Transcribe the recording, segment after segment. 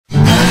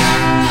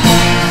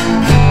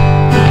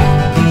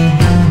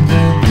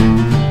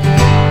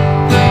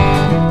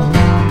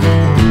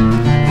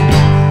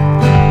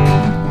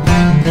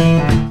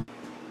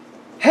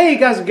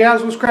guys and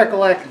gals, what's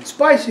crack-a-lackin'?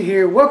 Spicy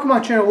here. Welcome to my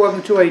channel.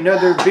 Welcome to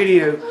another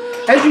video.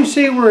 As you can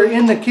see, we're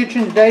in the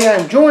kitchen today.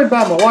 I'm joined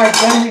by my wife,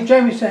 Jamie.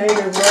 Jamie, say hey to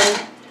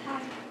everybody.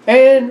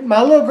 And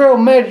my little girl,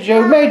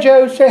 Majo.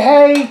 Majo, say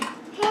hey.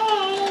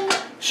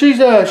 Hey.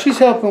 She's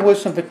helping with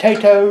some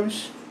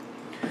potatoes.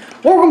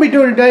 What we're going to be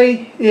doing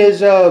today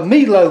is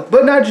meatloaf,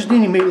 but not just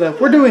any meatloaf.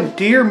 We're doing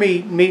deer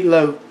meat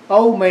meatloaf.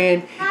 Oh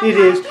man, it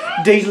is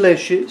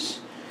delicious.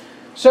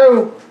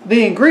 So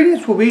the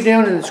ingredients will be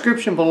down in the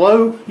description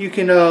below. You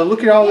can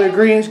look at all the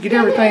ingredients, get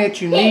everything that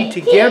you need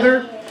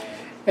together,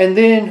 and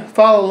then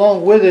follow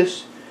along with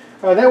us.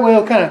 That way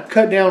it'll kind of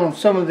cut down on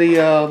some of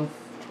the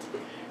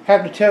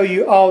having to tell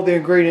you all the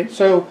ingredients.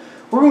 So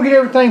we're going to get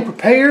everything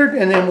prepared,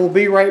 and then we'll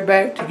be right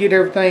back to get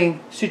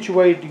everything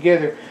situated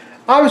together.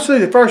 Obviously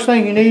the first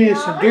thing you need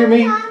is some deer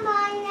meat.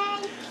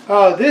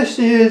 This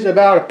is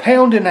about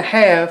 1.5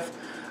 pounds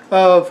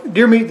of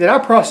deer meat that I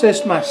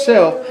processed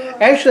myself.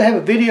 I actually have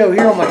a video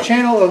here on my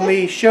channel of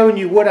me showing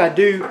you what I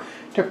do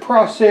to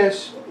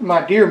process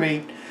my deer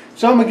meat.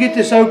 So I'm going to get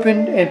this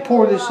open and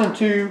pour this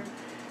into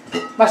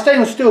my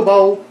stainless steel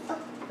bowl,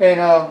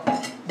 and I'll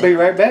be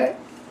right back.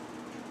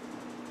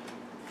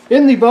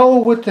 In the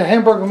bowl with the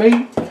hamburger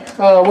meat,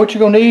 what you're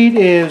going to need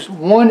is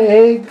 1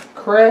 egg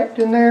cracked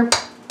in there.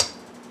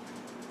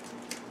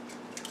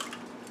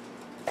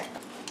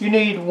 You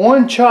need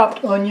 1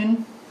 chopped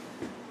onion.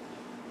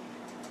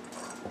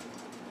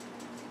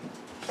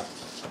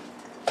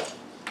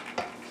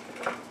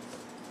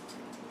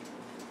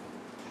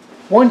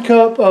 One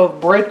cup of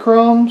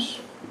breadcrumbs.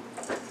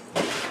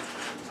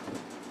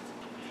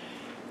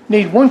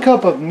 Need 1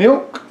 cup of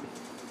milk.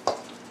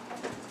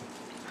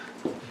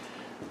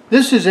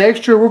 This is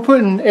extra. We're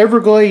putting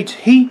Everglades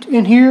heat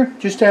in here,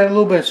 just to add a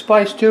little bit of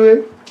spice to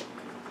it.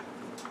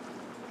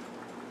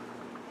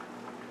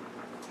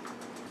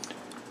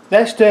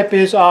 That step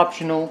is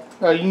optional.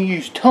 You can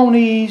use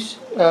Tony's,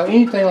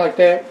 anything like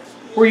that.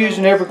 We're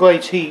using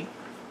Everglades heat.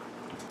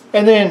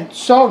 And then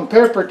salt and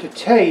pepper to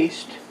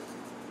taste.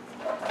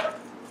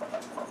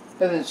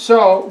 And then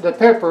salt, the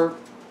pepper.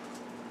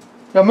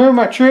 Now remember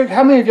my trick?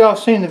 How many of y'all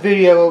seen the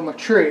video of my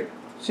trick?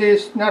 See,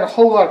 it's not a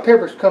whole lot of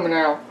peppers coming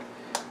out.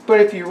 But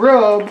if you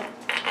rub,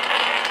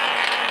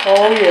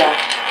 oh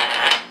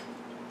yeah,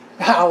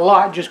 a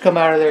lot just come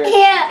out of there.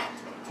 Yeah.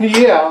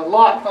 Yeah, a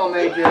lot on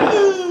that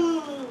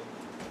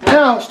just.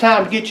 Now it's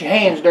time to get your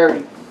hands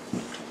dirty.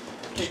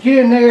 Just get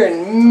in there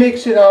and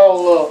mix it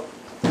all up.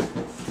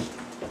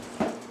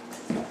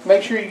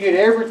 Make sure you get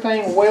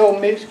everything well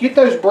mixed. Get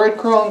those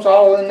breadcrumbs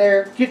all in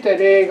there. Get that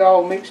egg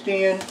all mixed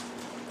in.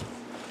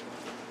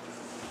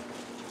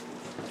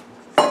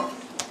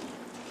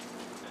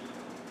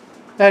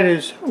 That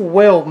is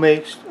well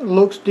mixed.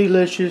 Looks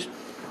delicious.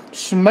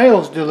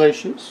 Smells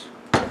delicious.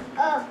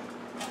 Now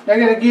I'm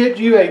going to get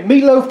you a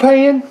meatloaf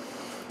pan,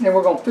 and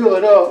we're going to fill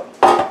it up.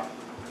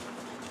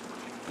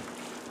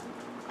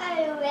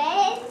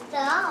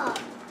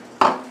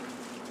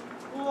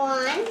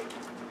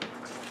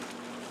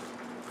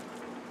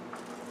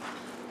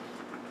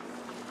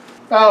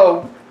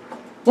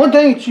 One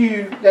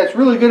thing that's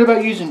really good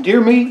about using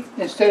deer meat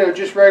instead of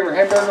just regular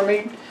hamburger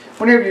meat,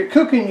 whenever you're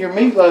cooking your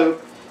meatloaf,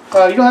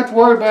 you don't have to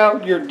worry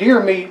about your deer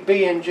meat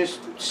being just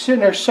sitting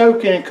there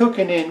soaking and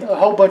cooking in a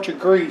whole bunch of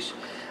grease.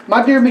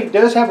 My deer meat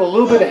does have a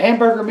little bit of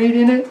hamburger meat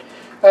in it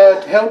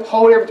to help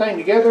hold everything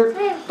together,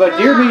 but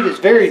deer meat is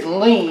very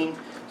lean,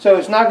 so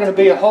it's not going to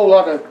be a whole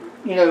lot of,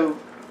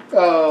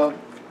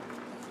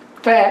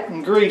 fat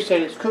and grease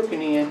that it's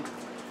cooking in.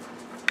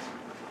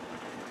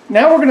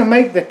 Now we're going to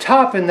make the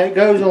topping that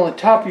goes on the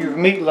top of your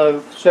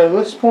meatloaf. So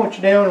let's point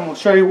you down and we'll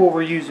show you what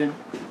we're using.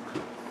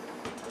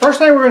 First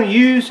thing we're going to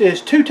use is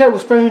 2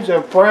 tablespoons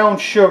of brown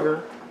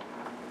sugar.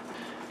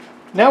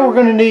 Now we're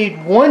going to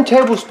need 1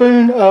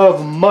 tablespoon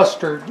of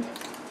mustard.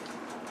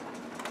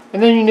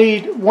 And then you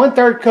need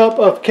 1/3 cup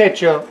of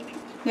ketchup.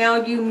 Now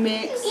you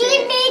mix it.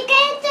 You make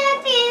it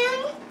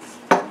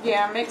a spoon.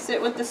 Yeah, mix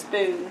it with the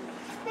spoon.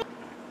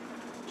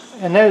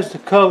 And that is the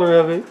color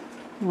of it.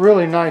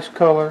 Really nice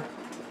color.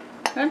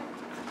 Okay.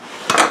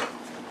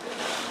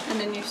 And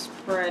then you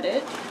spread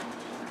it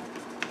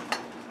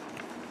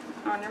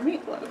on your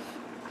meatloaf.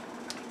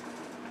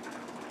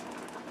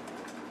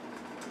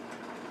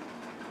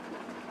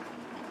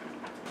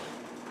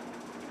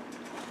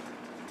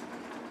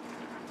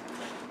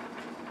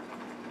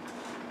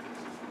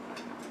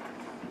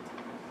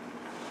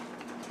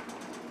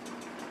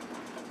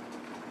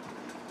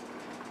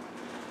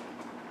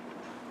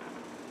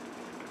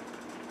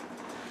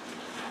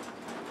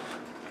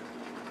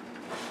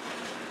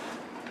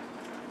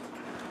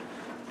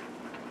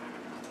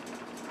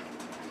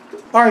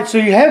 Alright, so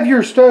you have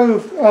your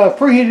stove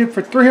preheated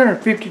for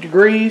 350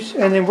 degrees,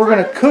 and then we're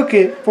going to cook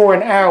it for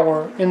an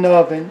hour in the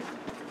oven.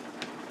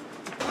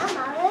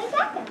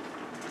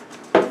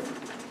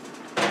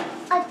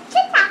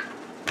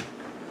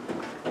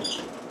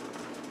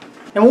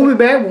 And we'll be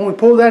back when we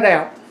pull that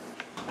out.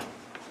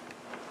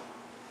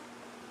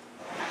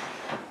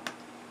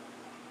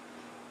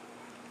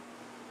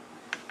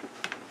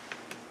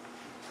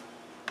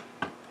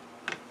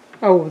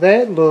 Oh,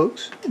 that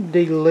looks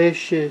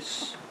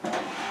delicious.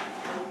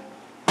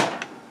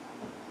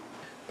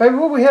 Baby,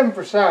 what are we having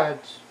for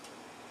sides?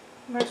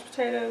 Mashed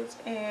potatoes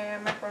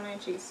and macaroni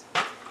and cheese.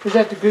 Is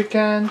that the good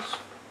kinds?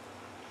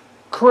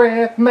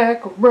 Kraft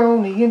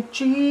macaroni and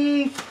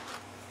cheese.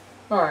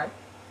 Alright,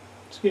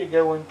 let's get it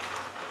going.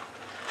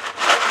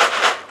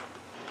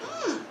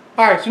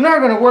 Alright, so now we're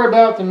going to worry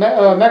about the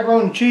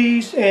macaroni and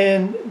cheese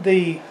and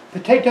the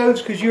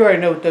potatoes, because you already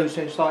know what those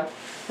taste like.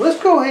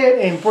 Let's go ahead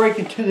and break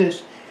into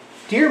this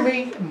deer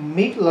meat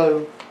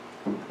meatloaf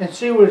and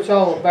see what it's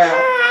all about.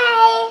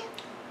 Hi.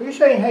 Are you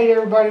saying hey to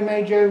everybody,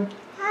 Majo?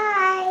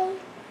 Hi.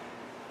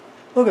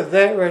 Look at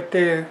that right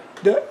there.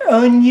 The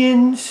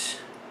onions.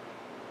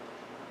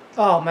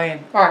 Oh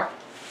man. Alright.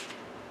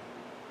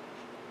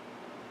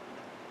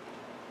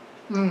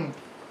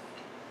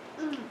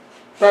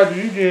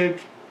 Baby, you did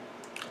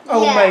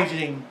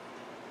amazing.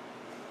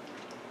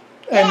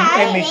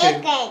 And me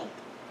too.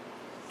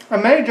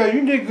 And Majo,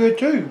 you did good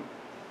too.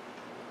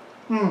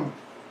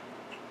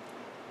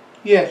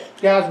 Yes,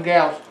 guys and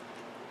gals.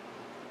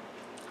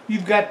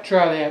 You've got to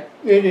try that.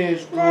 It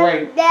is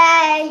great.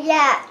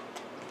 Yeah,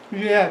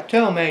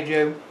 tell them,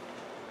 Majo.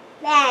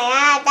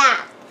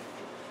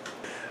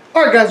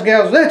 Alright guys and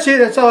gals, that's it.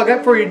 That's all I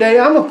got for you today.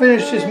 I'm going to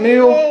finish this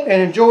meal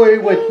and enjoy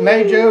it with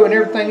Majo and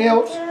everything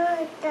else.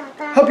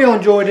 Hope y'all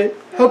enjoyed it.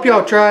 Hope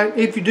y'all try it.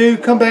 If you do,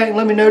 come back and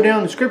let me know down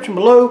in the description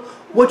below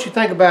what you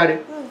think about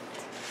it.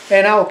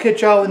 And I will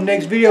catch y'all in the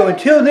next video.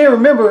 Until then,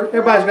 remember,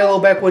 everybody's got a little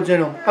backwoods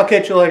in them. I'll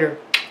catch you later.